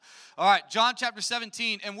All right, John chapter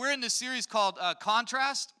 17, and we're in this series called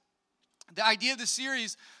Contrast. The idea of the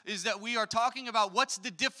series is that we are talking about what's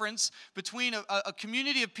the difference between a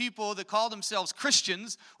community of people that call themselves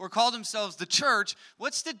Christians or call themselves the church.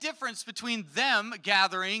 What's the difference between them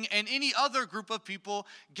gathering and any other group of people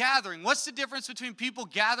gathering? What's the difference between people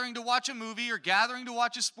gathering to watch a movie or gathering to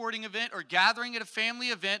watch a sporting event or gathering at a family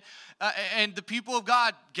event and the people of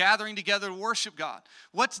God gathering together to worship God?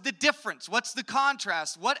 What's the difference? What's the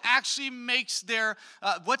contrast? What actually makes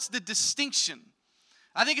what's the distinction?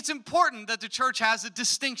 I think it's important that the church has a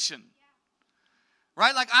distinction,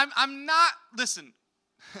 right? Like I'm not, listen,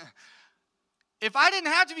 if I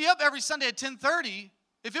didn't have to be up every Sunday at 10:30,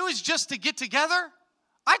 if it was just to get together,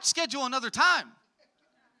 I'd schedule another time.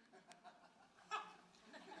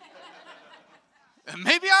 And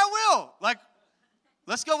maybe I will. Like,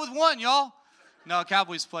 let's go with one, y'all. No,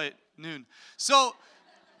 Cowboys play at noon. So,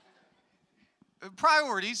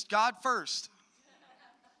 priorities, God first.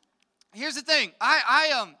 Here's the thing,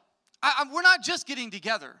 we're not just getting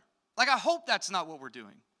together. Like, I hope that's not what we're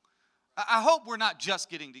doing. I hope we're not just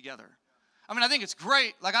getting together. I mean, I think it's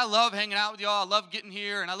great. Like, I love hanging out with y'all. I love getting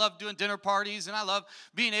here, and I love doing dinner parties, and I love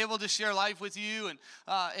being able to share life with you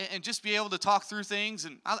and just be able to talk through things,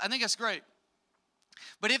 and I think that's great.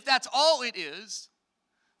 But if that's all it is,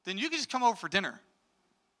 then you can just come over for dinner,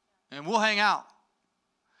 and we'll hang out.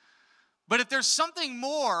 But if there's something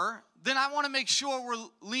more, then I want to make sure we're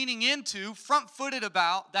leaning into, front-footed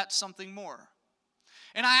about that something more.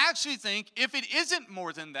 And I actually think if it isn't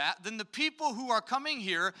more than that, then the people who are coming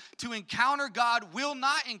here to encounter God will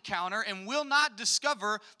not encounter and will not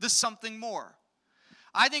discover the something more.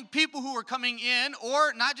 I think people who are coming in,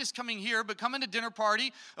 or not just coming here, but coming to dinner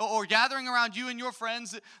party or gathering around you and your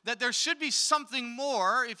friends, that there should be something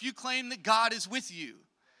more if you claim that God is with you.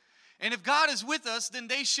 And if God is with us, then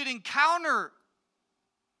they should encounter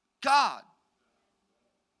God,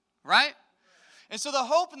 right? And so the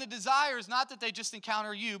hope and the desire is not that they just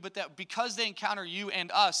encounter you, but that because they encounter you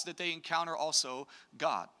and us, that they encounter also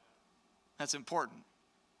God. That's important.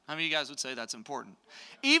 How many of you guys would say that's important?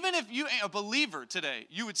 Even if you ain't a believer today,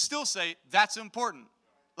 you would still say that's important.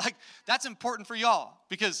 Like, that's important for y'all.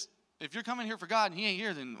 Because if you're coming here for God and he ain't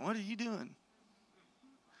here, then what are you doing?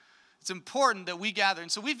 It's important that we gather.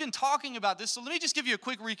 And so we've been talking about this. So let me just give you a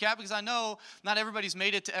quick recap because I know not everybody's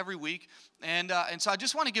made it to every week. And so I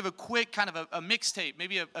just want to give a quick kind of a mixtape,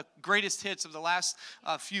 maybe a greatest hits of the last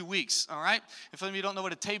few weeks, all right? If some of you don't know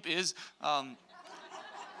what a tape is,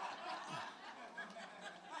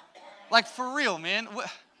 like for real, man.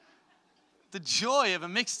 The joy of a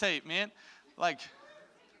mixtape, man. Like,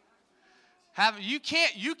 you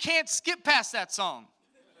can't skip past that song.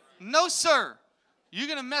 No, sir. You're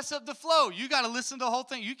going to mess up the flow. You got to listen to the whole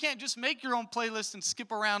thing. You can't just make your own playlist and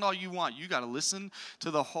skip around all you want. You got to listen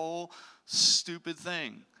to the whole stupid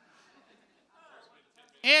thing.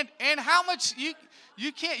 And how much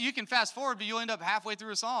you can fast forward, but you'll end up halfway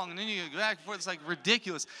through a song, and then you go back and forth. It's like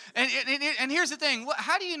ridiculous. And here's the thing.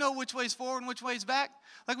 How do you know which way's forward and which way's back?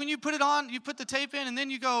 Like when you put it on, you put the tape in, and then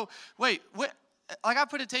you go, wait, what? Like I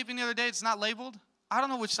put a tape in the other day. It's not labeled. I don't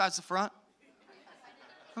know which side's the front.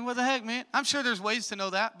 What the heck, man? I'm sure there's ways to know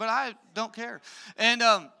that, but I don't care. And,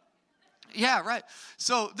 yeah, right.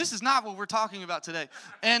 So this is not what we're talking about today.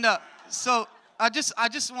 And so I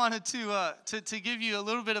just wanted to give you a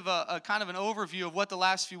little bit of a kind of an overview of what the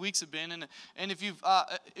last few weeks have been. And if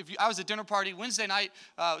I was at dinner party Wednesday night,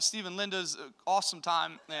 Steve and Linda's awesome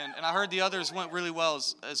time, and I heard the others went really well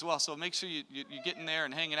as well. So make sure you get in there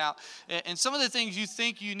and hanging out. And some of the things you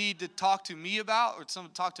think you need to talk to me about or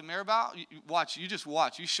talk to Mary about, you just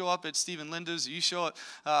watch. You show up at Steve and Linda's, you show up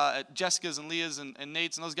at Jessica's and Leah's and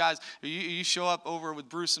Nate's and those guys. You show up over with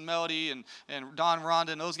Bruce and Melody and Don and Rhonda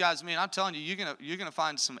and those guys. Man, I'm telling you, you're gonna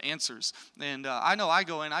find some answers. And I know I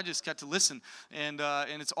go in, I just got to listen, and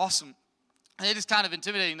it's awesome. And it is kind of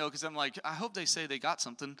intimidating though, because I'm like, I hope they say they got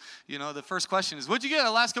something. You know, the first question is, what'd you get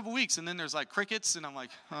the last couple weeks? And then there's like crickets, and I'm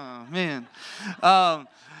like, oh man.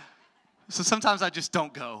 So sometimes I just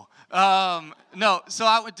don't go. No, so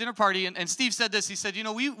I went to dinner party, and Steve said this. He said, you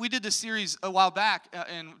know, we did this series a while back,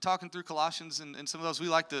 and talking through Colossians and some of those. We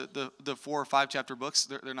like the 4 or 5 chapter books.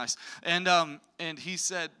 They're nice. And he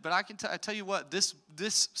said, but I tell you what,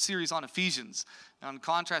 this series on Ephesians, on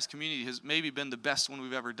Contrast Community, has maybe been the best one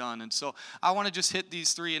we've ever done. And so I want to just hit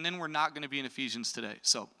these 3, and then we're not going to be in Ephesians today.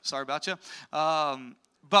 So sorry about you.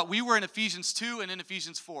 But we were in Ephesians 2 and in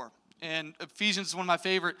Ephesians 4. And Ephesians is one of my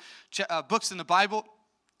favorite books in the Bible.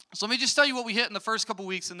 So let me just tell you what we hit in the first couple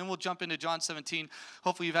weeks, and then we'll jump into John 17.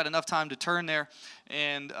 Hopefully you've had enough time to turn there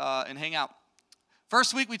and hang out.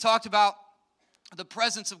 First week we talked about the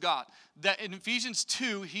presence of God. That in Ephesians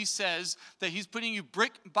 2, he says that he's putting you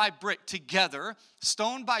brick by brick together,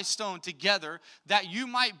 stone by stone together, that you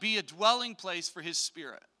might be a dwelling place for his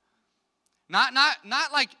Spirit. Not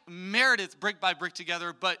like Meredith brick by brick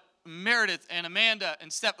together, but Meredith and Amanda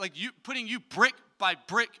and Steph, like you putting you brick by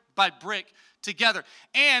brick by brick together.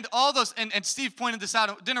 And all those, and Steve pointed this out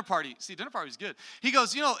at dinner party. See, dinner party was good. He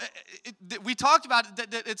goes, we talked about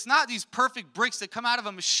it, that it's not these perfect bricks that come out of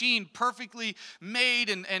a machine perfectly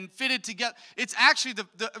made and fitted together. It's actually,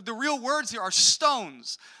 the real words here are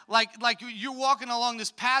stones. Like you're walking along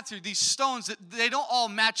this path here, these stones, that they don't all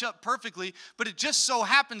match up perfectly, but it just so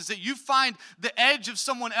happens that you find the edge of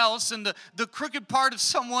someone else and the crooked part of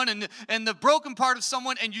someone and the broken part of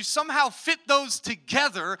someone, and you somehow fit those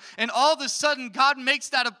together, and all of a sudden God makes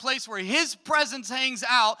that a place where his presence hangs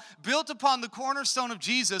out, built upon the cornerstone of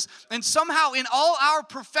Jesus, and somehow in all our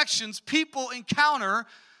perfections, people encounter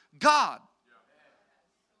God.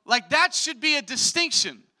 Like that should be a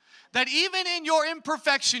distinction. That even in your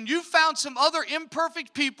imperfection, you found some other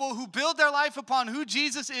imperfect people who build their life upon who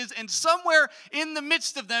Jesus is, and somewhere in the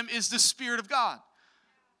midst of them is the Spirit of God.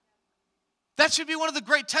 That should be one of the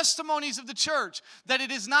great testimonies of the church, that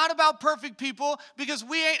it is not about perfect people, because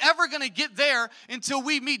we ain't ever going to get there until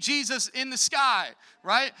we meet Jesus in the sky,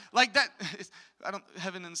 right? Like that,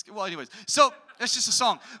 heaven in the sky. Well, anyways, so that's just a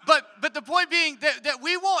song. But the point being that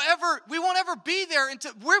we won't ever be there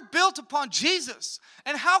until we're built upon Jesus.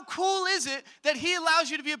 And how cool is it that he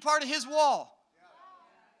allows you to be a part of his wall?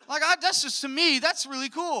 Like, that's just, to me, that's really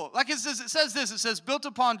cool. Like it says, built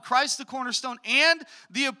upon Christ the cornerstone and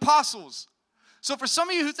the apostles. So for some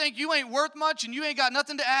of you who think you ain't worth much and you ain't got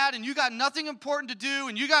nothing to add and you got nothing important to do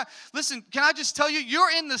and listen, can I just tell you, you're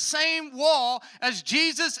in the same wall as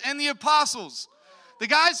Jesus and the apostles. The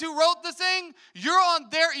guys who wrote the thing,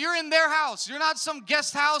 you're in their house. You're not some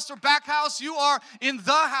guest house or back house. You are in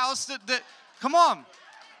the house that come on,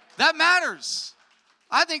 that matters.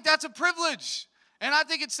 I think that's a privilege. And I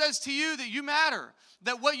think it says to you that you matter,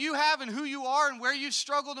 that what you have and who you are and where you've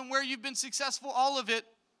struggled and where you've been successful, all of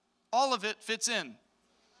it fits in.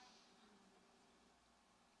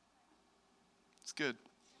 It's good.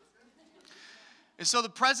 And so the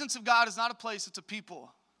presence of God is not a place, it's a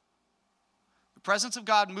people. The presence of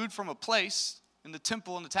God moved from a place in the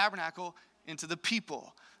temple, in the tabernacle, into the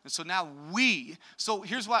people. And so now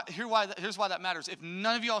here's why that matters. If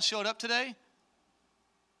none of y'all showed up today,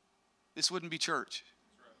 this wouldn't be church.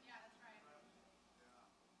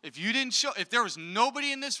 If there was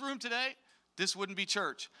nobody in this room today, this wouldn't be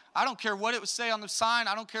church. I don't care what it would say on the sign.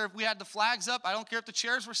 I don't care if we had the flags up. I don't care if the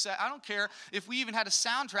chairs were set. I don't care if we even had a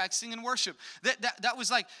soundtrack singing worship. That was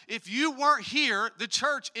like, if you weren't here, the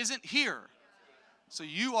church isn't here. So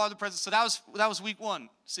you are the presence. So that was week 1.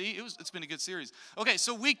 See, it's been a good series. Okay,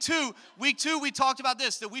 so week two we talked about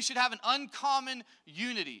this, that we should have an uncommon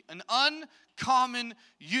unity. An uncommon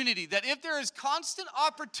unity. That if there is constant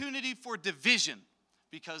opportunity for division,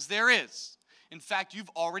 because there is. In fact, you've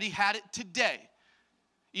already had it today.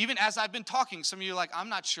 Even as I've been talking, some of you are like, I'm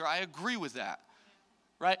not sure I agree with that.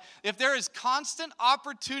 Right? If there is constant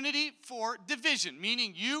opportunity for division,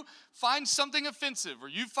 meaning you find something offensive, or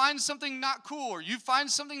you find something not cool, or you find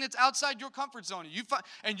something that's outside your comfort zone,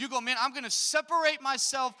 and you go, man, I'm going to separate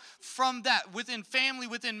myself from that within family,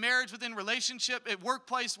 within marriage, within relationship, at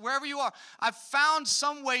workplace, wherever you are. I've found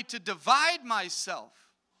some way to divide myself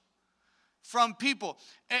from people.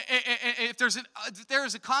 If there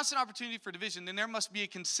is a constant opportunity for division, then there must be a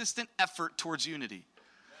consistent effort towards unity.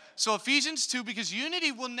 So Ephesians 2, because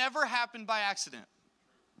unity will never happen by accident.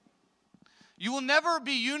 You will never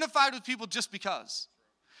be unified with people just because.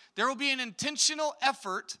 There will be an intentional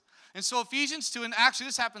effort. And so Ephesians 2, and actually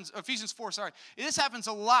Ephesians 4, this happens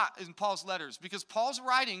a lot in Paul's letters, because Paul's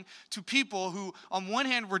writing to people who on one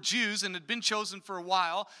hand were Jews and had been chosen for a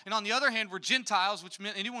while, and on the other hand were Gentiles, which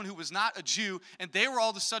meant anyone who was not a Jew, and they were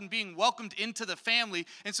all of a sudden being welcomed into the family.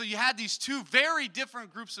 And so you had these two very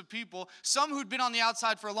different groups of people, some who'd been on the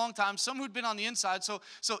outside for a long time, some who'd been on the inside. So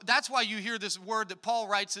that's why you hear this word that Paul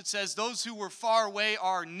writes that says, those who were far away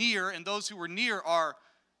are near, and those who were near are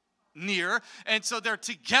near. And so they're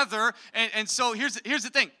together. And so here's the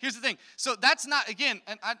thing. So that's not, again,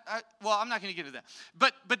 and I'm not going to get into that.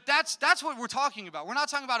 But that's what we're talking about. We're not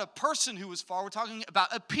talking about a person who was far. We're talking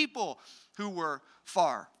about a people who were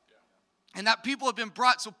far. And that people have been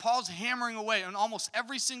brought. So Paul's hammering away on almost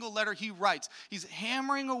every single letter he writes. He's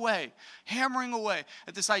hammering away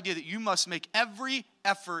at this idea that you must make every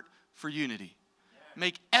effort for unity.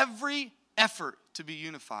 Make every effort to be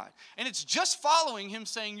unified. And it's just following him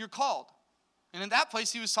saying you're called. And in that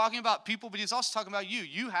place, he was talking about people, but he's also talking about you.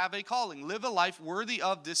 You have a calling. Live a life worthy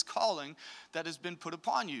of this calling that has been put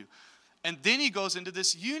upon you. And then he goes into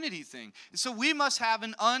this unity thing. And so we must have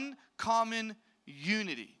an uncommon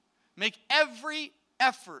unity. Make every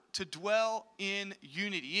effort to dwell in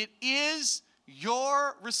unity. It is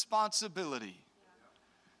your responsibility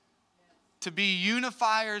to be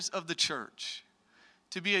unifiers of the church,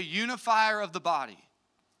 to be a unifier of the body.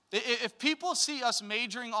 If people see us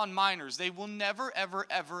majoring on minors, they will never, ever,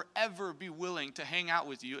 ever, ever be willing to hang out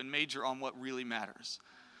with you and major on what really matters.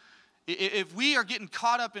 If we are getting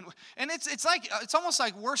caught up in, and it's almost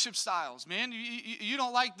like worship styles, man. You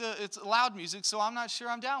don't like it's loud music, so I'm not sure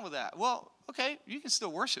I'm down with that. Well, okay, you can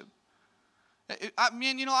still worship. I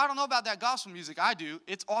mean, I don't know about that gospel music. I do.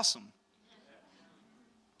 It's awesome.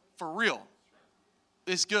 For real.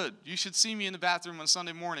 It's good. You should see me in the bathroom on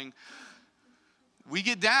Sunday morning. We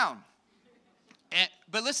get down.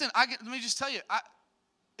 But listen, let me just tell you,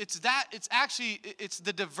 it's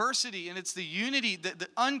the diversity and it's the unity, the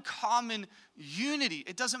uncommon unity.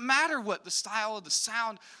 It doesn't matter what the style of the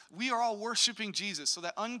sound. We are all worshiping Jesus. So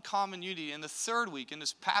that uncommon unity. In the third week, in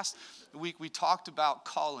this past week, we talked about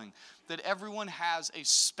calling, that everyone has a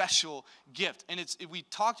special gift. And we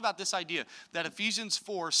talked about this idea that Ephesians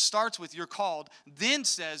 4 starts with you're called, then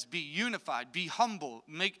says be unified, be humble,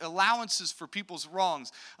 make allowances for people's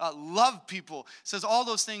wrongs, love people, says all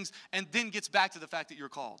those things, and then gets back to the fact that you're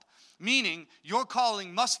called. Meaning your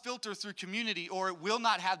calling must filter through community or it will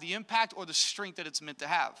not have the impact or the strength that it's meant to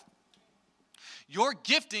have. Your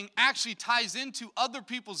gifting actually ties into other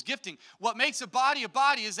people's gifting. What makes a body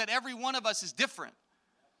is that every one of us is different.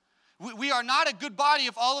 We are not a good body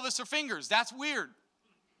if all of us are fingers. That's weird.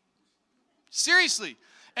 Seriously.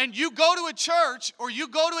 And you go to a church or you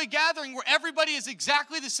go to a gathering where everybody is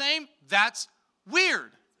exactly the same, that's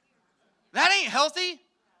weird. That ain't healthy.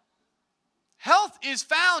 Health is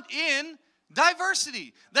found in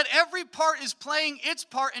diversity, that every part is playing its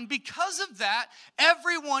part, and because of that,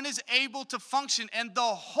 everyone is able to function, and the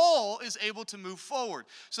whole is able to move forward.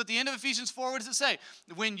 So at the end of Ephesians 4, what does it say?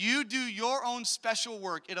 When you do your own special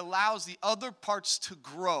work, it allows the other parts to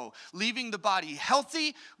grow, leaving the body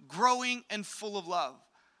healthy, growing, and full of love.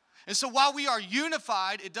 And so while we are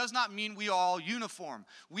unified, it does not mean we are all uniform.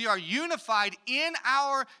 We are unified in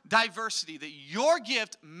our diversity, that your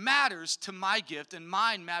gift matters to my gift and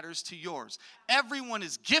mine matters to yours. Everyone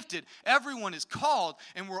is gifted, everyone is called,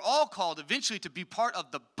 and we're all called eventually to be part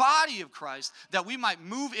of the body of Christ that we might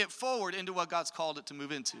move it forward into what God's called it to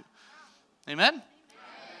move into. Amen? Amen.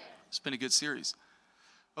 It's been a good series.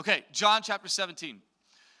 Okay, John chapter 17.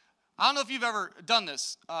 I don't know if you've ever done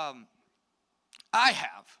this. I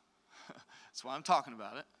have. That's why I'm talking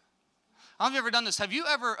about it. I don't know if you've ever done this. Have you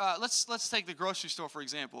ever, let's take the grocery store, for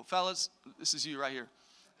example. Fellas, this is you right here.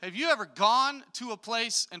 Have you ever gone to a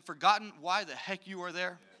place and forgotten why the heck you are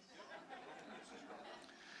there?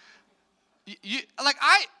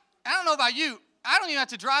 I don't know about you. I don't even have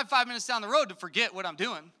to drive 5 minutes down the road to forget what I'm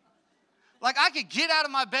doing. Like, I could get out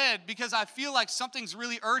of my bed because I feel like something's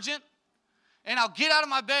really urgent, and I'll get out of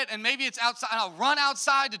my bed, and maybe it's outside, and I'll run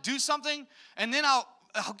outside to do something, and then I'll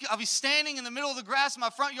be standing in the middle of the grass in my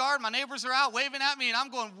front yard. My neighbors are out waving at me, and I'm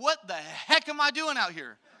going, what the heck am I doing out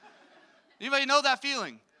here? Anybody know that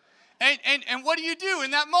feeling? And what do you do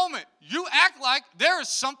in that moment? You act like there is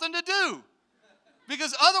something to do.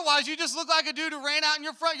 Because otherwise, you just look like a dude who ran out in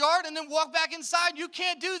your front yard and then walked back inside. You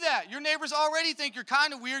can't do that. Your neighbors already think you're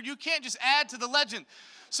kind of weird. You can't just add to the legend.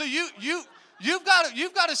 So you've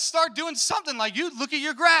got to start doing something. Like, you look at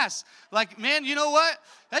your grass. Like, man, you know what?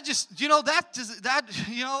 That just, you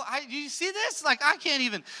see this? Like, I can't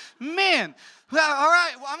even, man. Well, all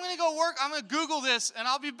right, well, I'm going to go work. I'm going to Google this, and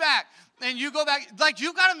I'll be back. And you go back. Like,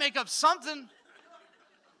 you've got to make up something.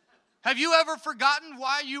 Have you ever forgotten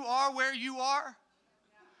why you are where you are?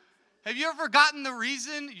 Have you ever forgotten the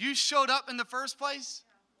reason you showed up in the first place?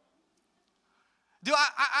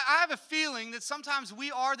 I have a feeling that sometimes we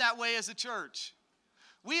are that way as a church.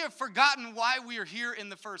 We have forgotten why we are here in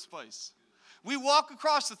the first place. We walk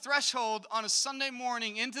across the threshold on a Sunday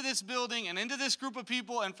morning into this building and into this group of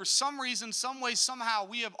people, and for some reason, some way, somehow,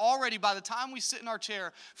 we have already, by the time we sit in our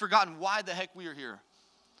chair, forgotten why the heck we are here.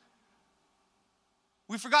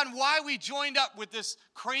 We've forgotten why we joined up with this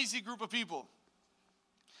crazy group of people.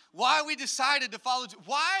 Why we decided to follow.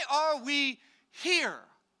 Why are we here?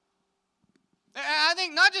 And I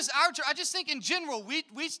think not just our church, I just think in general, we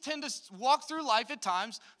tend to walk through life at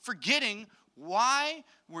times forgetting why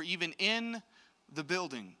we're even in the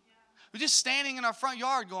building. We're just standing in our front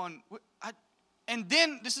yard going, and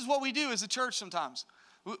then this is what we do as a church sometimes.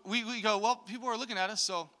 We go, well, people are looking at us,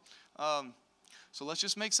 so let's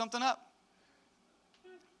just make something up.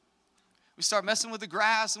 We start messing with the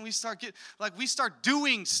grass, and we start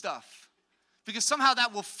doing stuff because somehow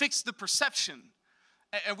that will fix the perception.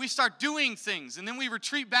 And we start doing things, and then we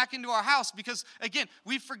retreat back into our house because, again,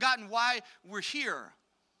 we've forgotten why we're here.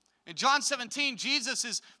 In John 17, Jesus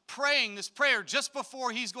is praying this prayer just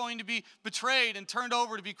before he's going to be betrayed and turned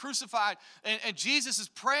over to be crucified. And Jesus is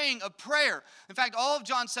praying a prayer. In fact, all of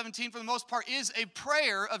John 17, for the most part, is a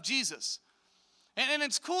prayer of Jesus. And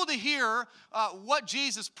it's cool to hear what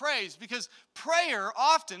Jesus prays, because prayer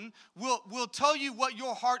often will tell you what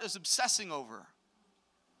your heart is obsessing over.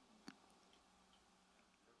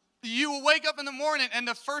 You will wake up in the morning and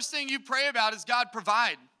the first thing you pray about is, God,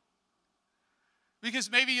 provide.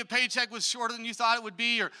 Because maybe your paycheck was shorter than you thought it would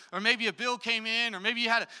be, or maybe a bill came in, or maybe you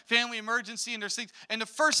had a family emergency and there's things, and the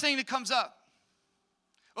first thing that comes up.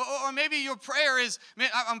 Or maybe your prayer is, man,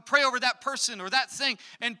 I'm pray over that person or that thing.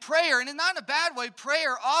 And prayer, and not in a bad way,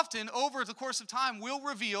 prayer often over the course of time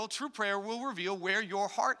true prayer will reveal where your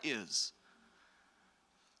heart is.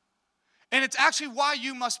 And it's actually why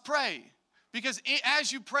you must pray. Because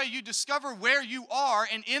as you pray, you discover where you are,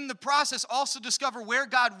 and in the process also discover where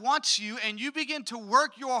God wants you, and you begin to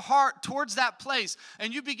work your heart towards that place,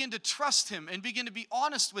 and you begin to trust him, and begin to be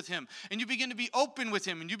honest with him, and you begin to be open with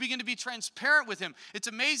him, and you begin to be transparent with him. It's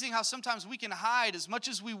amazing how sometimes we can hide as much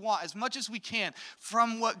as we want, as much as we can,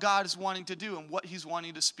 from what God is wanting to do and what he's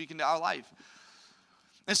wanting to speak into our life.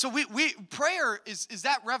 And so prayer is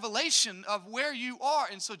that revelation of where you are.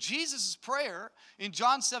 And so Jesus' prayer in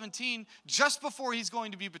John 17, just before he's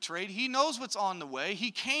going to be betrayed, he knows what's on the way.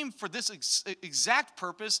 He came for this exact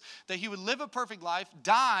purpose, that he would live a perfect life,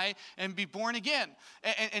 die, and be born again.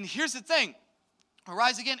 And here's the thing,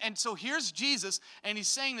 arise again. And so here's Jesus, and he's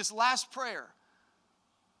saying this last prayer.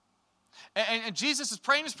 And Jesus is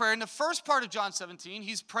praying this prayer. In the first part of John 17,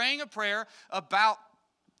 he's praying a prayer about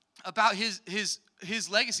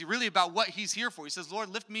his legacy, really about what he's here for. He says, Lord,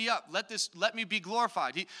 lift me up. Let me be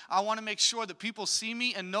glorified. I want to make sure that people see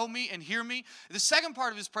me and know me and hear me. The second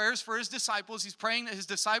part of his prayer is for his disciples. He's praying that his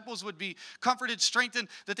disciples would be comforted, strengthened,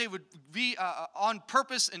 that they would be on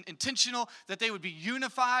purpose and intentional, that they would be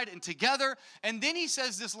unified and together. And then he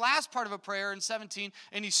says this last part of a prayer in 17,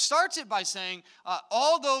 and he starts it by saying,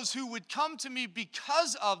 all those who would come to me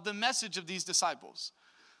because of the message of these disciples.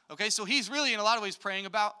 Okay, so he's really in a lot of ways praying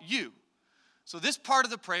about you. So this part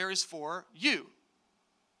of the prayer is for you.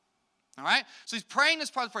 All right? So he's praying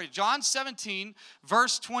this part of the prayer. John 17,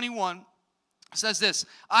 verse 21 says this,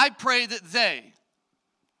 I pray that they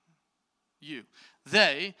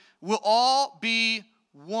will all be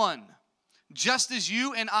one, just as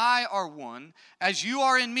you and I are one, as you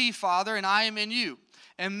are in me, Father, and I am in you.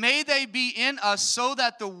 And may they be in us so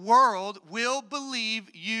that the world will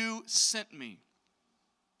believe you sent me.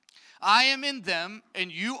 I am in them,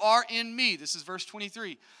 and you are in me. This is verse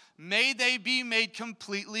 23. May they be made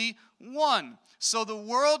completely one, so the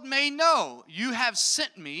world may know you have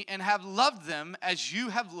sent me and have loved them as you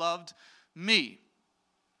have loved me.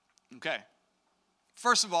 Okay.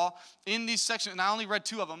 First of all, in these sections, and I only read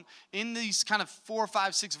 2 of them, in these kind of 4,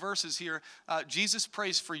 5, 6 verses here, Jesus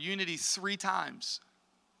prays for unity 3 times.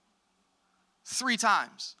 3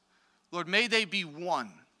 times. Lord, may they be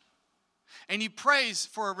one. And he prays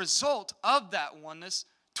for a result of that oneness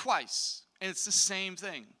twice. And it's the same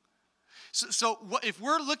thing. So if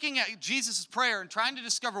we're looking at Jesus' prayer and trying to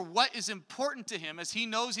discover what is important to him as he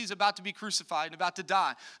knows he's about to be crucified and about to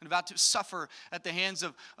die and about to suffer at the hands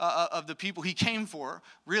of the people he came for,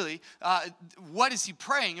 really, what is he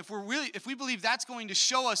praying? If we believe that's going to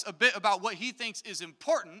show us a bit about what he thinks is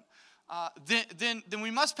important, then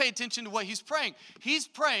we must pay attention to what he's praying. He's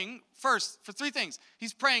praying first for 3 things.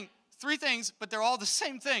 He's praying 3 things, but they're all the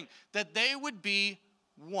same thing, that they would be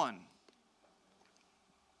one.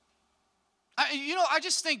 I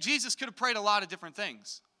just think Jesus could have prayed a lot of different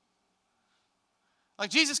things. Like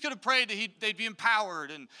Jesus could have prayed that they'd be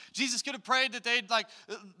empowered, and Jesus could have prayed that they'd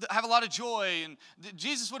have a lot of joy, and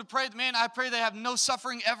Jesus would have prayed, man, I pray they have no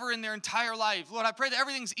suffering ever in their entire life. Lord, I pray that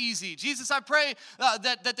everything's easy. Jesus, I pray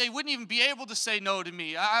that they wouldn't even be able to say no to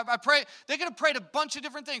me. I pray, they could have prayed a bunch of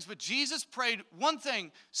different things, but Jesus prayed one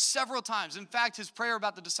thing several times. In fact, his prayer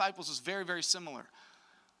about the disciples is very, very similar.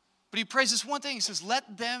 But he prays this one thing. He says,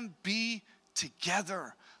 let them be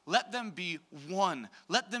together. Let them be one.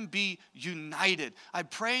 Let them be united. I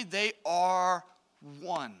pray they are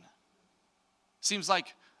one. Seems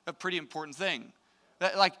like a pretty important thing.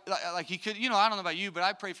 Like he could, I don't know about you, but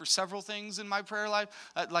I pray for several things in my prayer life.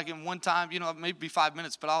 Like in one time, maybe 5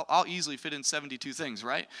 minutes, but I'll easily fit in 72 things,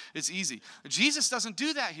 right? It's easy. Jesus doesn't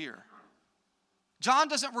do that here. John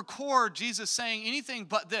doesn't record Jesus saying anything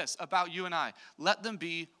but this about you and I. Let them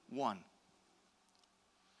be one.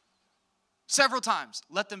 Several times.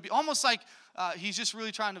 Let them be. Almost like he's just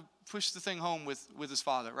really trying to push the thing home with his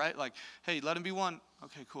father, right? Like, hey, let them be one.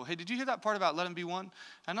 Okay, cool. Hey, did you hear that part about let them be one?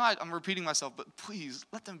 I know I'm repeating myself, but please,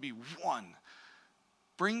 let them be one.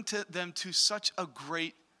 Bring them to such a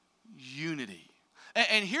great unity.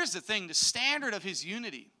 And here's the thing, the standard of his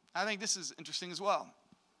unity. I think this is interesting as well.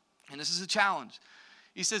 And this is a challenge.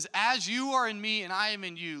 He says, as you are in me and I am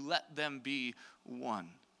in you, let them be one.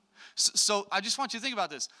 So I just want you to think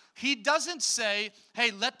about this. He doesn't say,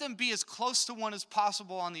 hey, let them be as close to one as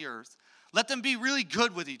possible on the earth. Let them be really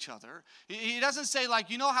good with each other. He doesn't say,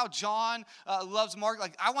 like, you know how John loves Mark?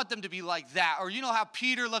 Like, I want them to be like that. Or you know how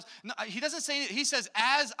Peter loves. No, he doesn't say, he says,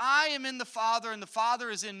 as I am in the Father and the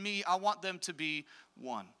Father is in me, I want them to be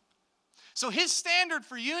one. So his standard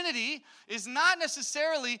for unity is not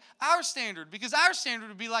necessarily our standard, because our standard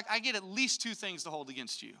would be like, I get at least two things to hold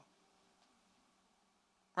against you.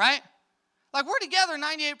 Right? Like, we're together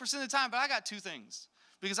 98% of the time, but I got two things,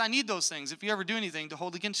 because I need those things if you ever do anything to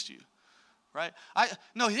hold against you. Right?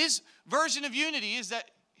 No, his version of unity is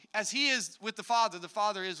that as he is with the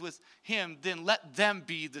Father is with him, then let them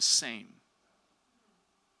be the same.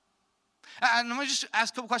 And let me just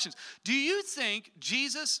ask a couple questions. Do you think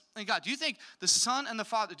Jesus and God, do you think the Son and the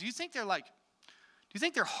Father, do you think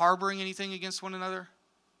they're harboring anything against one another?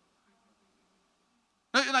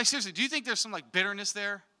 Like, seriously, do you think there's some like bitterness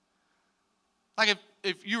there? Like,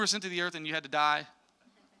 if you were sent to the earth and you had to die,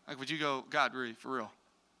 like, would you go, God, really, for real?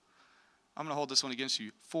 I'm going to hold this one against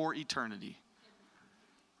you for eternity.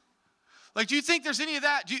 Like, do you think there's any of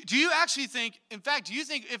that? Do you actually think, in fact, do you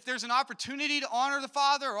think if there's an opportunity to honor the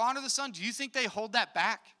Father or honor the Son, do you think they hold that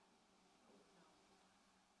back?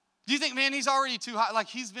 Do you think, man, he's already too high, like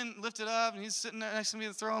he's been lifted up and he's sitting next to me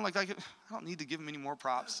on the throne, like I don't need to give him any more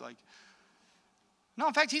props, like. No,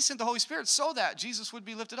 in fact, he sent the Holy Spirit so that Jesus would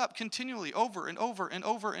be lifted up continually over and over and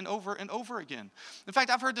over and over and over again. In fact,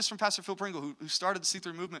 I've heard this from Pastor Phil Pringle, who started the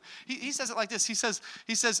C3 movement. He says it like this. He says,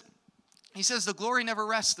 the glory never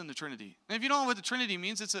rests in the Trinity. And if you don't know what the Trinity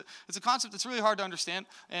means, it's a concept that's really hard to understand,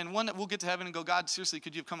 and one that we'll get to heaven and go, God, seriously,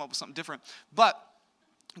 could you have come up with something different? But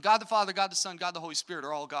God the Father, God the Son, God the Holy Spirit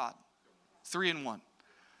are all God. 3 in 1.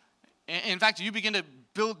 And in fact, you begin to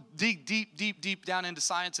dig deep down into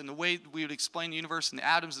science and the way we would explain the universe and the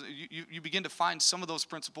atoms, you begin to find some of those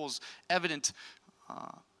principles evident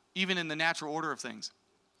even in the natural order of things.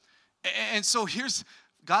 And so here's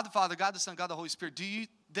God the Father, God the Son, God the Holy Spirit.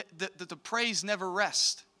 That the praise never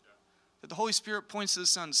rests. That the Holy Spirit points to the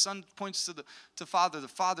Son points to Father, the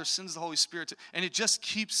Father sends the Holy Spirit, and it just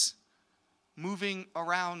keeps moving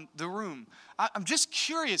around the room. I'm just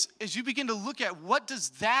curious, as you begin to look at what does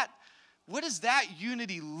that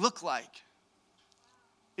unity look like?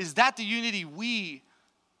 Is that the unity we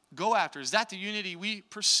go after? Is that the unity we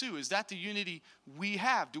pursue? Is that the unity we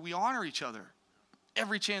have? Do we honor each other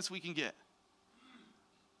every chance we can get?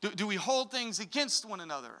 Do we hold things against one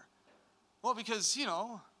another? Well, because,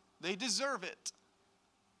 they deserve it.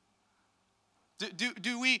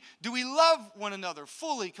 Do we love one another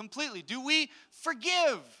fully, completely? Do we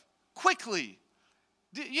forgive quickly?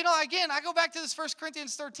 Again, I go back to this 1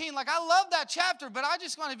 Corinthians 13. Like, I love that chapter, but I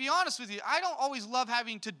just want to be honest with you. I don't always love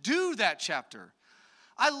having to do that chapter.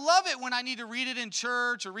 I love it when I need to read it in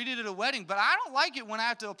church or read it at a wedding, but I don't like it when I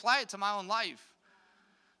have to apply it to my own life.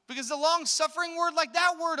 Because the long-suffering word, like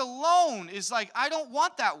that word alone is like, I don't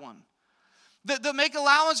want that one. The make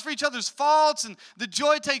allowance for each other's faults, and the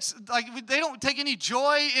joy takes, like, they don't take any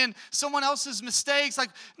joy in someone else's mistakes.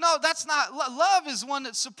 Like, no, that's not, love is one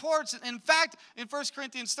that supports. In fact, in 1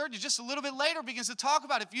 Corinthians 30, just a little bit later, begins to talk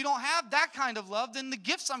about if you don't have that kind of love, then the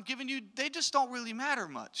gifts I'm giving you, they just don't really matter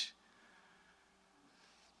much.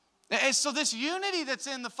 And so this unity that's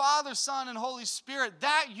in the Father, Son, and Holy Spirit,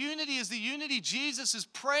 that unity is the unity Jesus is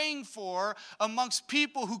praying for amongst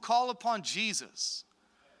people who call upon Jesus.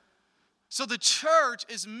 So the church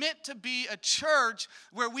is meant to be a church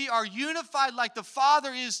where we are unified like the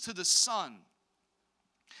Father is to the Son.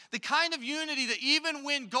 The kind of unity that even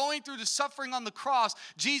when going through the suffering on the cross,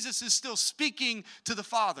 Jesus is still speaking to the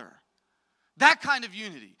Father. That kind of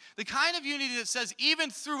unity. The kind of unity that says, even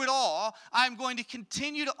through it all, I'm going to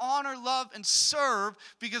continue to honor, love, and serve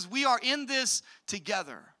because we are in this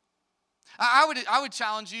together. I would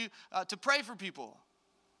challenge you to pray for people.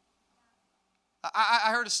 I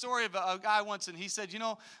heard a story of a guy once, and he said,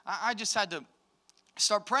 I just had to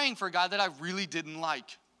start praying for a guy that I really didn't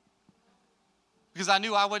like because I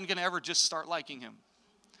knew I wasn't going to ever just start liking him.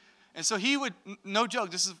 And so he would, no joke,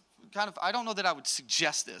 this is kind of, I don't know that I would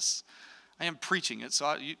suggest this. I am preaching it, so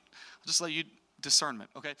I'll just let you discernment,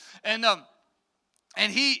 okay? And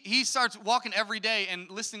he starts walking every day and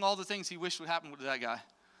listing all the things he wished would happen to that guy.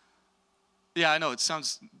 Yeah, I know, it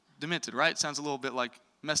sounds demented, right? It sounds a little bit like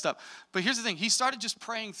messed up. But here's the thing. He started just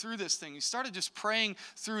praying through this thing. He started just praying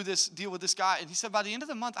through this deal with this guy. And he said, by the end of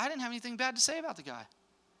the month, I didn't have anything bad to say about the guy.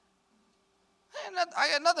 I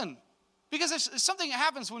had nothing. Because there's something that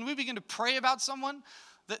happens when we begin to pray about someone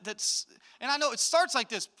that's, and I know it starts like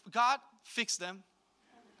this. God, fix them.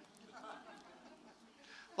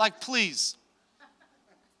 Like, please.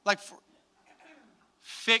 Like,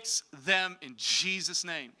 fix them in Jesus'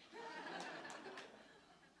 name.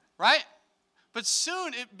 Right? But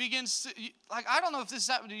soon it begins to, like, I don't know if this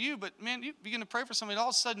has happened to you, but man, you begin to pray for somebody, and all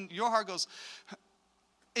of a sudden your heart goes,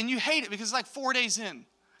 and you hate it because it's like 4 days in.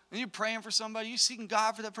 And you're praying for somebody, you're seeking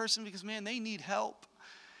God for that person because, man, they need help.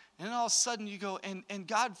 And then all of a sudden you go, and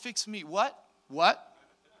God fix me. What? What?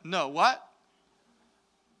 No, what?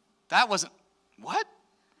 That wasn't, what?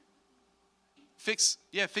 Fix,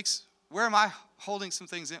 where am I holding some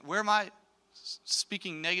things in? Where am I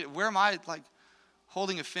speaking negative? Where am I, like,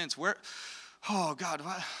 holding offense? Where, oh, God,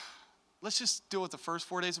 what? Let's just deal with the first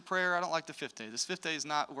 4 days of prayer. I don't like the fifth day. This fifth day is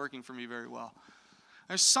not working for me very well.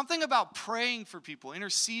 There's something about praying for people,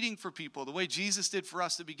 interceding for people, the way Jesus did for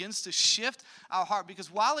us, that begins to shift our heart.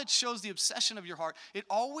 Because while it shows the obsession of your heart, it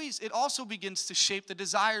also begins to shape the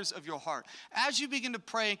desires of your heart. As you begin to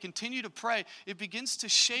pray and continue to pray, it begins to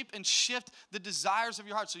shape and shift the desires of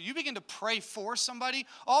your heart. So you begin to pray for somebody,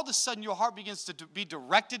 all of a sudden your heart begins to be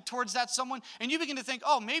directed towards that someone, and you begin to think,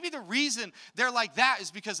 oh, maybe the reason they're like that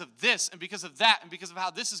is because of this and because of that and because of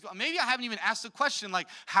how this is going. Maybe I haven't even asked the question like,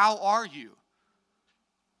 how are you?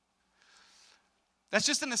 That's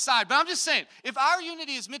just an aside, but I'm just saying, if our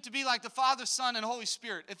unity is meant to be like the Father, Son, and Holy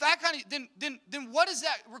Spirit, if that kind of, then what does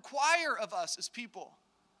that require of us as people?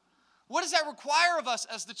 What does that require of us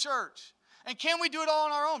as the church? And can we do it all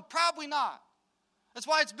on our own? Probably not. That's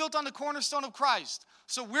why it's built on the cornerstone of Christ.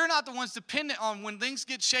 So we're not the ones dependent on when things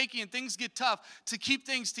get shaky and things get tough to keep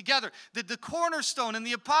things together. That the cornerstone and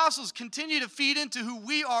the apostles continue to feed into who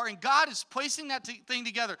we are, and God is placing that thing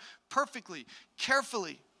together perfectly,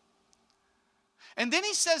 carefully. And then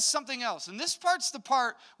he says something else. And this part's the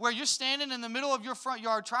part where you're standing in the middle of your front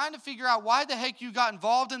yard trying to figure out why the heck you got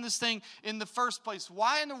involved in this thing in the first place.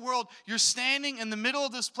 Why in the world you're standing in the middle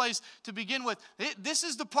of this place to begin with. This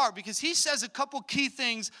is the part, because he says a couple key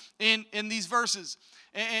things in these verses.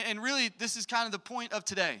 And really, this is kind of the point of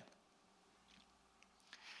today.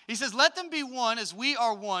 He says, let them be one as we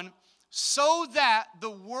are one, so that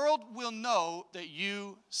the world will know that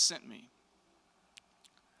you sent me.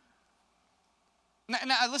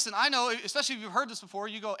 Now, listen, I know, especially if you've heard this before,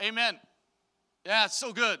 you go, amen. Yeah, it's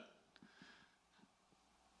so good.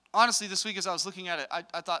 Honestly, this week as I was looking at it,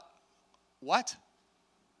 I thought, what?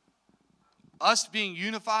 Us being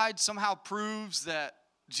unified somehow proves that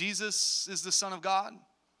Jesus is the Son of God?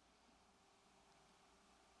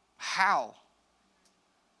 How?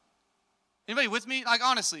 Anybody with me? Like,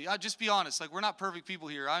 honestly, I'll just be honest. Like, we're not perfect people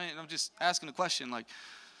here. I'm just asking a question. Like,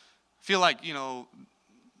 I feel like,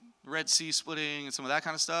 Red Sea splitting and some of that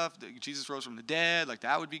kind of stuff. Jesus rose from the dead, like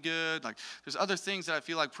that would be good. Like there's other things that I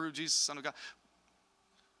feel like prove Jesus, Son of God.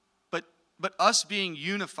 But us being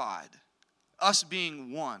unified, us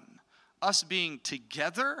being one, us being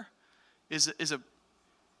together is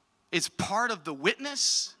part of the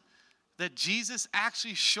witness that Jesus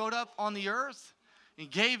actually showed up on the earth and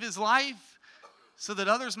gave his life so that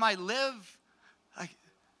others might live. Like,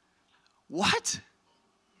 what?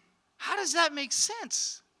 How does that make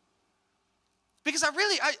sense? Because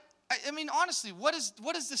I mean, honestly, what is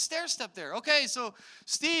the stair step there? Okay, so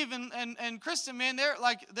Steve and Kristen, man,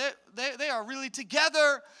 they are really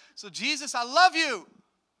together. So Jesus, I love you.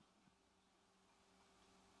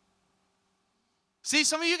 See,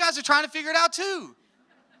 some of you guys are trying to figure it out too.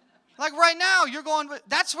 Like right now, you're going,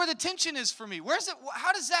 that's where the tension is for me. Where's it?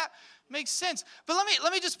 How does that make sense? But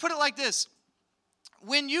let me just put it like this.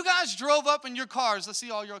 When you guys drove up in your cars, let's see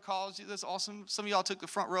all your cars. That's awesome. Some of y'all took the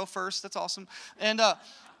front row first. That's awesome. And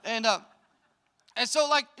so,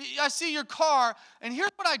 like, I see your car, and here's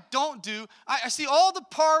what I don't do. I see all the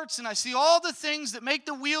parts, and I see all the things that make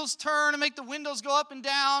the wheels turn and make the windows go up and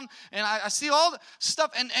down, and I see all the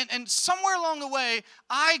stuff, and somewhere along the way,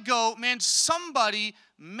 I go, man, somebody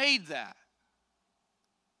made that.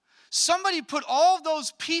 Somebody put all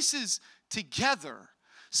those pieces together.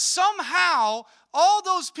 Somehow, all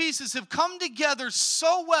those pieces have come together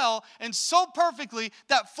so well and so perfectly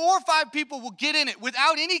that 4 or 5 people will get in it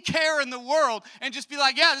without any care in the world and just be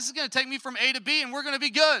like, yeah, this is going to take me from A to B and we're going to be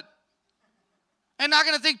good. And not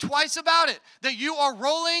going to think twice about it. That you are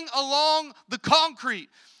rolling along the concrete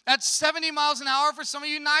at 70 miles an hour, for some of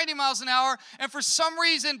you 90 miles an hour, and for some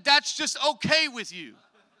reason that's just okay with you.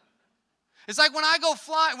 It's like when I go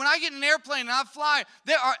fly, when I get in an airplane and I fly,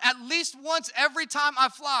 there are at least once every time I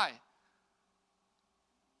fly,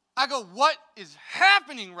 I go, what is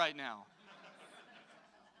happening right now?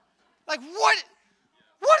 Like, what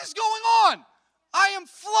is going on? I am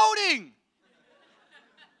floating.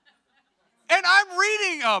 And I'm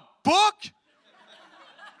reading a book.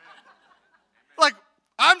 Like,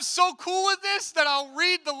 I'm so cool with this that I'll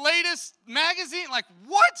read the latest magazine. Like,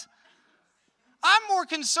 what? I'm more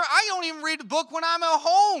concerned. I don't even read a book when I'm at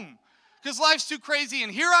home because life's too crazy.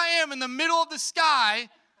 And here I am in the middle of the sky,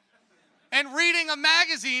 and reading a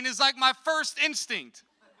magazine is like my first instinct.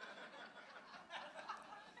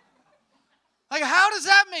 Like, how does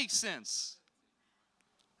that make sense?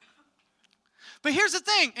 But here's the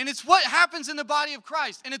thing, and it's what happens in the body of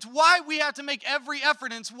Christ, and it's why we have to make every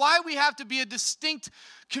effort, and it's why we have to be a distinct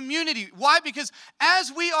community. Why? Because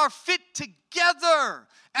as we are fit together,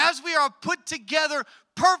 as we are put together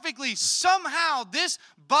perfectly, somehow this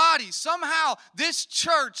body, somehow this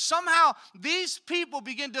church, somehow these people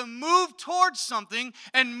begin to move towards something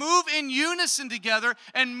and move in unison together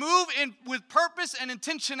and move in with purpose and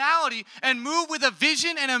intentionality and move with a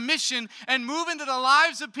vision and a mission and move into the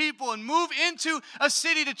lives of people and move into a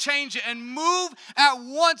city to change it and move at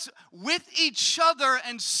once with each other.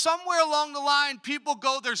 And somewhere along the line, people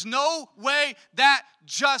go, there's no way that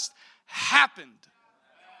just happened.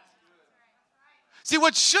 See,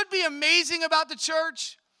 what should be amazing about the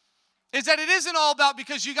church is that it isn't all about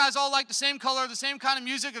because you guys all like the same color, the same kind of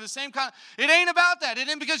music, or the same kind of... It ain't about that. It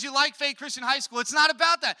ain't because you like Faith Christian High School. It's not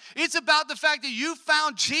about that. It's about the fact that you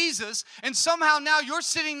found Jesus, and somehow now you're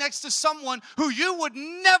sitting next to someone who you would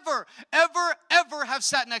never, ever, ever have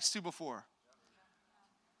sat next to before.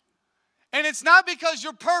 And it's not because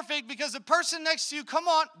you're perfect, because the person next to you, come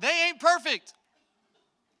on, they ain't perfect.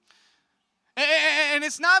 And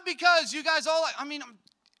it's not because you guys all,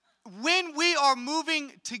 when we are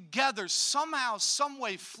moving together, somehow, some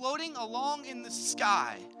way, floating along in the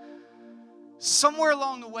sky, somewhere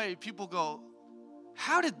along the way, people go,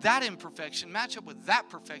 how did that imperfection match up with that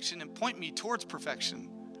perfection and point me towards perfection?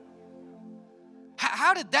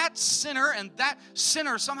 How did that sinner and that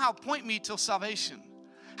sinner somehow point me to salvation?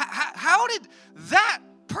 How did that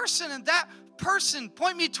person and that person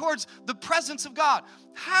point me towards the presence of God?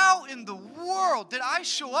 How in the world did I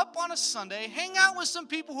show up on a Sunday, hang out with some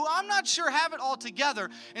people who I'm not sure have it all together,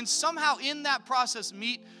 and somehow in that process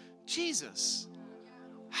meet Jesus?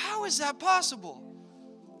 How is that possible?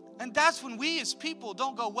 And that's when we as people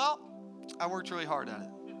don't go, well, I worked really hard at it.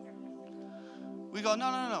 We go,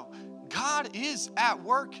 no. God is at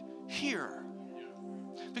work here.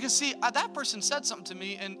 Because see, that person said something to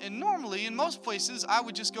me, and normally in most places I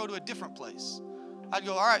would just go to a different place. I'd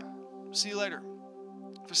go, all right, see you later.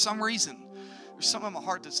 For some reason, there's something in my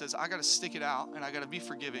heart that says I got to stick it out, and I got to be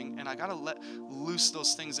forgiving, and I got to let loose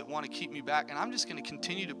those things that want to keep me back, and I'm just going to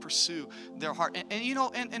continue to pursue their heart. And you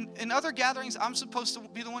know, and in other gatherings, I'm supposed to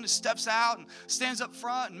be the one who steps out and stands up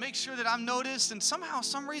front and makes sure that I'm noticed. And somehow,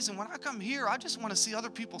 some reason, when I come here, I just want to see other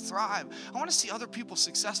people thrive. I want to see other people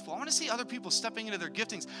successful. I want to see other people stepping into their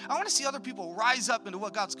giftings. I want to see other people rise up into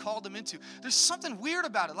what God's called them into. There's something weird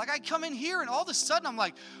about it. Like I come in here, and all of a sudden, I'm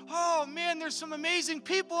like, oh man, there's some amazing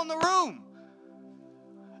people in the room.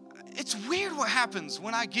 It's weird what happens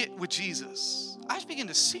when I get with Jesus. I just begin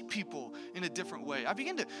to see people in a different way. I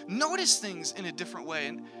begin to notice things in a different way.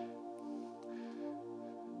 And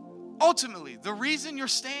ultimately, the reason you're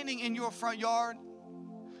standing in your front yard,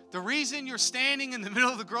 the reason you're standing in the middle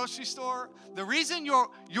of the grocery store, the reason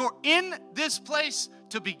you're in this place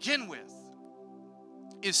to begin with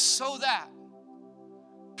is so that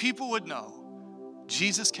people would know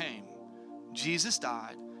Jesus came, Jesus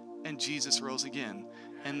died, and Jesus rose again.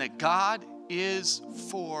 And that God is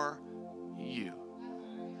for you.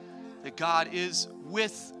 That God is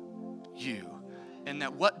with you. And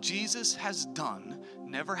that what Jesus has done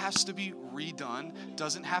never has to be redone,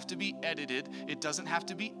 doesn't have to be edited, it doesn't have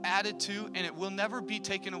to be added to, and it will never be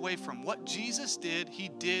taken away from. What Jesus did,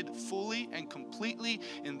 he did fully and completely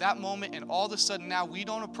in that moment, and all of a sudden now we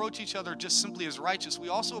don't approach each other just simply as righteous. We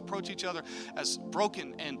also approach each other as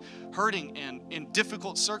broken and hurting and in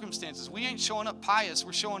difficult circumstances. We ain't showing up pious,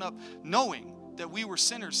 we're showing up knowing that we were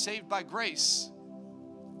sinners saved by grace.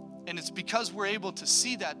 And it's because we're able to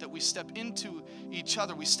see that we step into each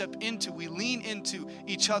other. We lean into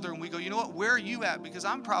each other, and we go, you know what, where are you at? Because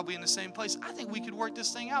I'm probably in the same place. I think we could work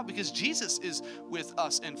this thing out because Jesus is with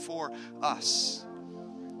us and for us.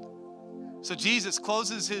 So Jesus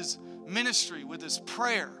closes his ministry with this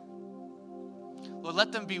prayer. Lord,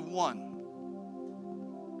 let them be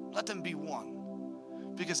one. Let them be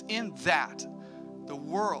one. Because in that, the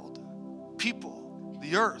world, people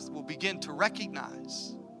the earth will begin to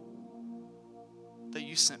recognize that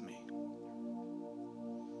you sent me.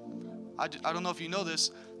 I don't know if you know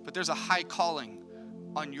this, but there's a high calling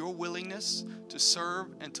on your willingness to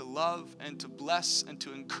serve and to love and to bless and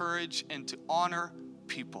to encourage and to honor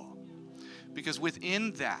people. Because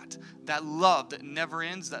within that love that never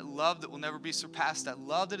ends, that love that will never be surpassed, that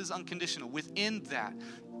love that is unconditional, within that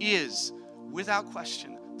is, without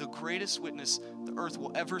question, the greatest witness the earth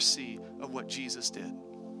will ever see of what Jesus did.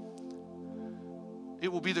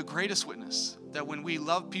 It will be the greatest witness that when we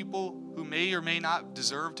love people who may or may not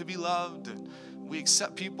deserve to be loved, and we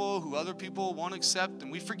accept people who other people won't accept,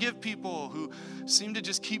 and we forgive people who seem to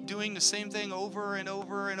just keep doing the same thing over and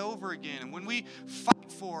over and over again. And when we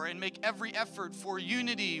fight for and make every effort for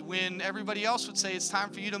unity when everybody else would say it's time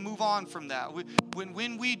for you to move on from that.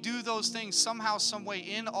 When we do those things, somehow, some way,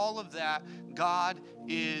 in all of that, God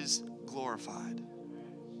is glorified.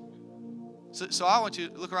 So I want you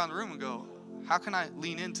to look around the room and go, how can I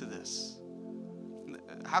lean into this?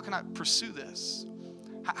 How can I pursue this?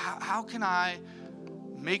 How can I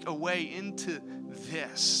make a way into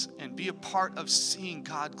this and be a part of seeing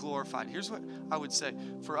God glorified? Here's what I would say.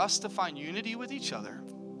 For us to find unity with each other,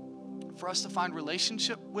 for us to find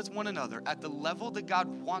relationship with one another at the level that God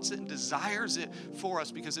wants it and desires it for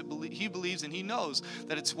us, because He believes and He knows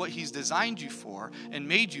that it's what He's designed you for and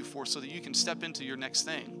made you for, so that you can step into your next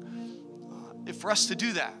thing. If for us to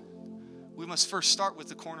do that, we must first start with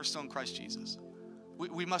the cornerstone, Christ Jesus.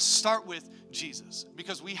 We must start with Jesus,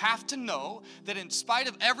 because we have to know that in spite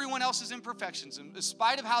of everyone else's imperfections, in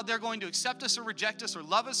spite of how they're going to accept us or reject us or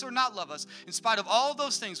love us or not love us, in spite of all of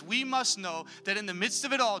those things, we must know that in the midst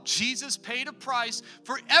of it all, Jesus paid a price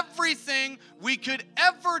for everything we could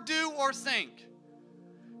ever do or think.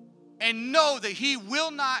 And know that He will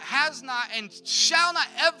not, has not, and shall not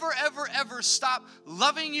ever, ever, ever stop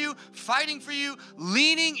loving you, fighting for you,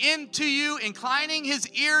 leaning into you, inclining His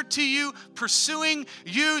ear to you, pursuing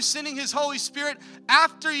you, sending His Holy Spirit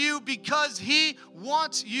after you, because He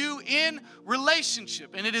wants you in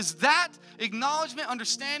relationship. And it is that acknowledgement,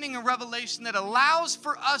 understanding, and revelation that allows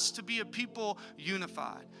for us to be a people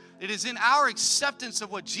unified. It is in our acceptance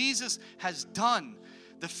of what Jesus has done,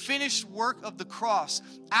 the finished work of the cross,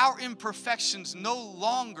 our imperfections no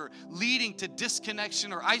longer leading to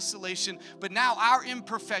disconnection or isolation, but now our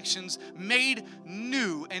imperfections made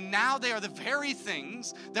new. And now they are the very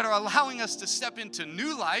things that are allowing us to step into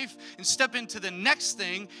new life and step into the next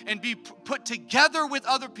thing and be put together with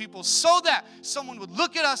other people, so that someone would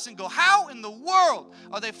look at us and go, how in the world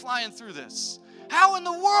are they flying through this? How in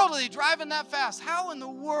the world are they driving that fast? How in the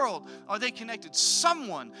world are they connected?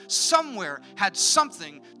 Someone, somewhere had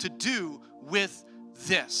something to do with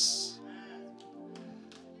this.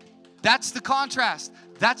 That's the contrast.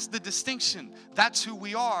 That's the distinction. That's who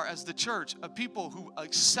we are as the church, a people who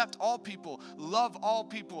accept all people, love all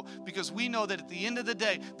people, because we know that at the end of the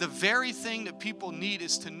day, the very thing that people need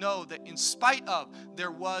is to know that in spite of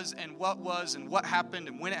there was and what happened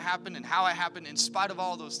and when it happened and how it happened, in spite of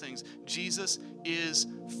all those things, Jesus is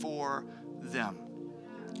for them.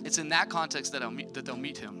 It's in that context that they'll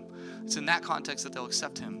meet Him. It's in that context that they'll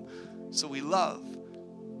accept Him. So we love,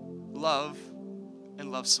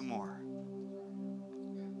 and love some more.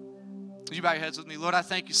 Would you bow your heads with me? Lord, I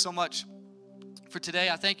thank you so much for today.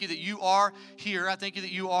 I thank you that you are here. I thank you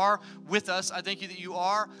that you are with us. I thank you that you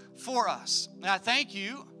are for us. And I thank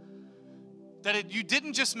you that you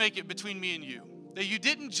didn't just make it between me and you. That you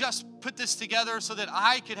didn't just put this together so that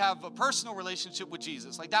I could have a personal relationship with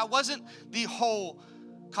Jesus. Like, that wasn't the whole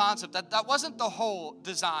concept. That wasn't the whole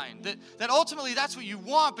design. That ultimately that's what you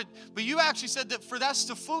want, but you actually said that for us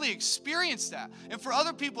to fully experience that, and for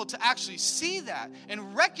other people to actually see that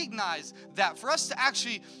and recognize that, for us to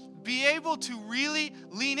actually be able to really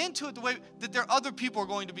lean into it the way that there are other people are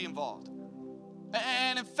going to be involved.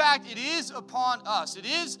 And in fact, it is upon us, it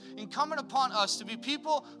is incumbent upon us to be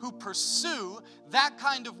people who pursue that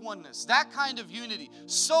kind of oneness, that kind of unity,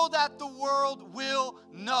 so that the world will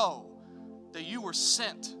know that you were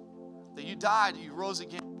sent, that you died, that you rose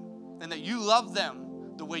again, and that you love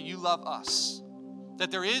them the way you love us.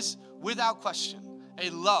 That there is, without question, a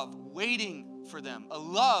love waiting for them, a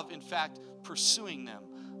love, in fact, pursuing them,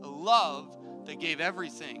 a love that gave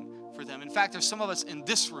everything for them. In fact, there's some of us in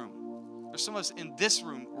this room,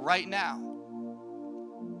 right now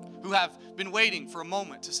who have been waiting for a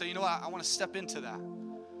moment to say, you know what, I want to step into that.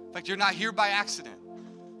 In fact, you're not here by accident.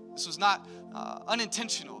 This was not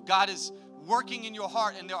unintentional. God is working in your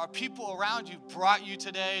heart, and there are people around you brought you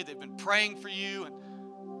today. They've been praying for you.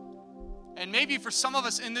 And maybe for some of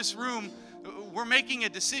us in this room, we're making a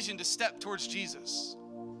decision to step towards Jesus.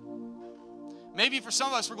 Maybe for some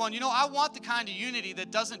of us, we're going, I want the kind of unity that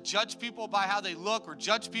doesn't judge people by how they look or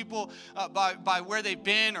judge people by where they've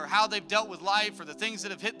been or how they've dealt with life or the things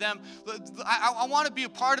that have hit them. I want to be a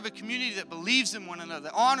part of a community that believes in one another,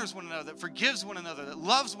 that honors one another, that forgives one another, that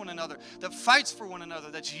loves one another, that fights for one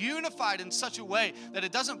another, that's unified in such a way that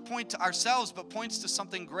it doesn't point to ourselves but points to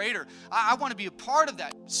something greater. I want to be a part of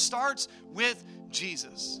that. It starts with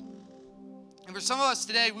Jesus. And for some of us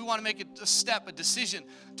today, we want to make a step, a decision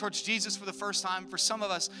towards Jesus for the first time. For some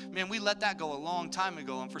of us, man, we let that go a long time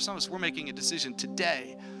ago. And for some of us, we're making a decision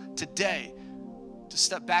today, to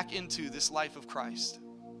step back into this life of Christ,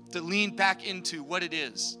 to lean back into what it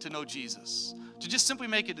is to know Jesus, to just simply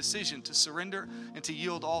make a decision to surrender and to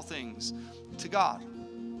yield all things to God.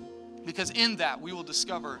 Because in that, we will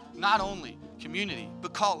discover not only community,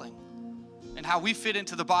 but calling, and how we fit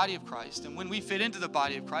into the body of Christ. And when we fit into the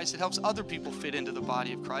body of Christ, it helps other people fit into the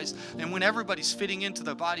body of Christ. And when everybody's fitting into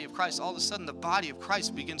the body of Christ, all of a sudden the body of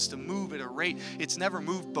Christ begins to move at a rate it's never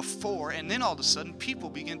moved before. And then all of a sudden people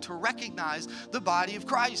begin to recognize the body of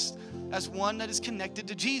Christ as one that is connected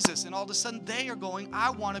to Jesus. And all of a sudden they are going, I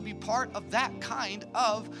want to be part of that kind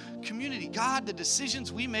of community. God, the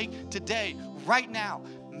decisions we make today, right now,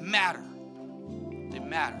 matter. They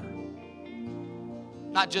matter.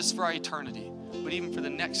 Not just for our eternity, but even for the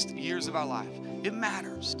next years of our life. It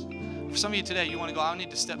matters. For some of you today, you want to go, I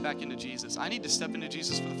need to step back into Jesus. I need to step into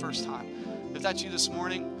Jesus for the first time. If that's you this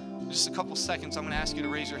morning, in just a couple seconds, I'm going to ask you to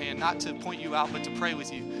raise your hand, not to point you out, but to pray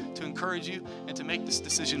with you, to encourage you, and to make this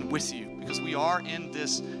decision with you, because we are in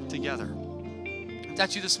this together. If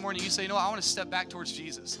that's you this morning, you say, I want to step back towards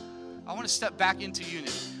Jesus. I want to step back into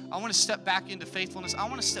unity. I want to step back into faithfulness. I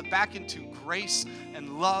want to step back into grace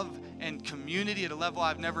and love and community at a level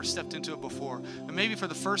I've never stepped into it before. And maybe for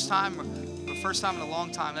the first time in a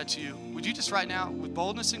long time, that's you. Would you just right now, with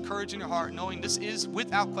boldness and courage in your heart, knowing this is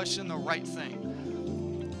without question the right thing,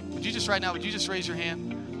 would you just right now, would you just raise your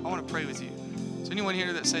hand? I want to pray with you. Is anyone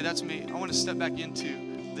here that say, that's me? I want to step back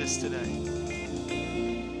into this today.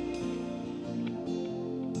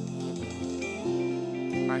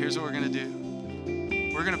 All right, here's what we're going to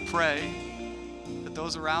do. We're going to pray that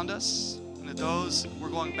those around us and that those we're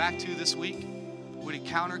going back to this week would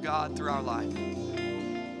encounter God through our life.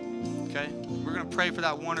 Okay? We're going to pray for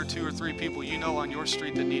that 1 or 2 or 3 people you know on your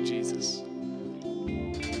street that need Jesus.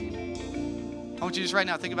 I want you to just right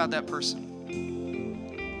now think about that person.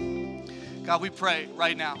 God, we pray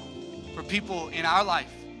right now for people in our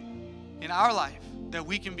life, that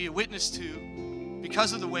we can be a witness to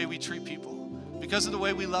because of the way we treat people, because of the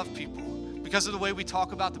way we love people, because of the way we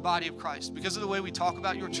talk about the body of Christ, because of the way we talk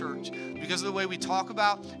about your church, because of the way we talk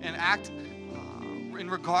about and act in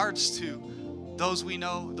regards to those we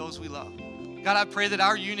know, those we love. God, I pray that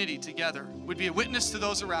our unity together would be a witness to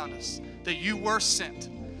those around us, that you were sent,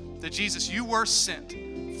 that Jesus, you were sent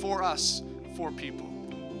for us, for people.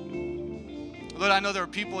 Lord, I know there are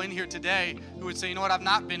people in here today who would say, you know what, I've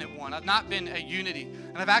not been at one. I've not been at unity.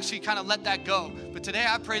 And I've actually kind of let that go. But today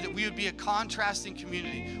I pray that we would be a contrasting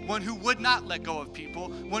community, one who would not let go of people,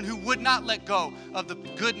 one who would not let go of the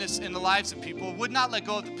goodness in the lives of people, would not let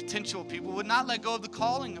go of the potential of people, would not let go of the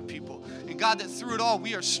calling of people. And God, that through it all,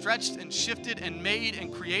 we are stretched and shifted and made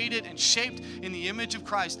and created and shaped in the image of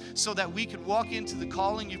Christ so that we could walk into the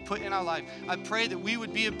calling you've put in our life. I pray that we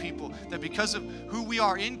would be a people that because of who we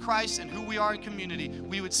are in Christ and who we are in community,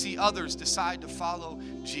 we would see others decide to follow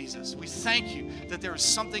Jesus. We thank you that there is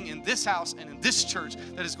something in this house and in this church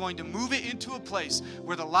that is going to move it into a place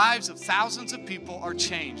where the lives of thousands of people are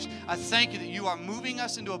changed. I thank you that you are moving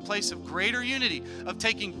us into a place of greater unity, of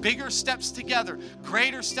taking bigger steps together,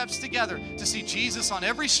 greater steps together to see Jesus on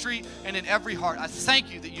every street and in every heart. I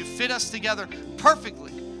thank you that you fit us together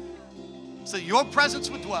perfectly so that your presence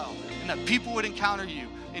would dwell and that people would encounter you.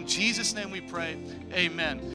 In Jesus' name we pray, amen.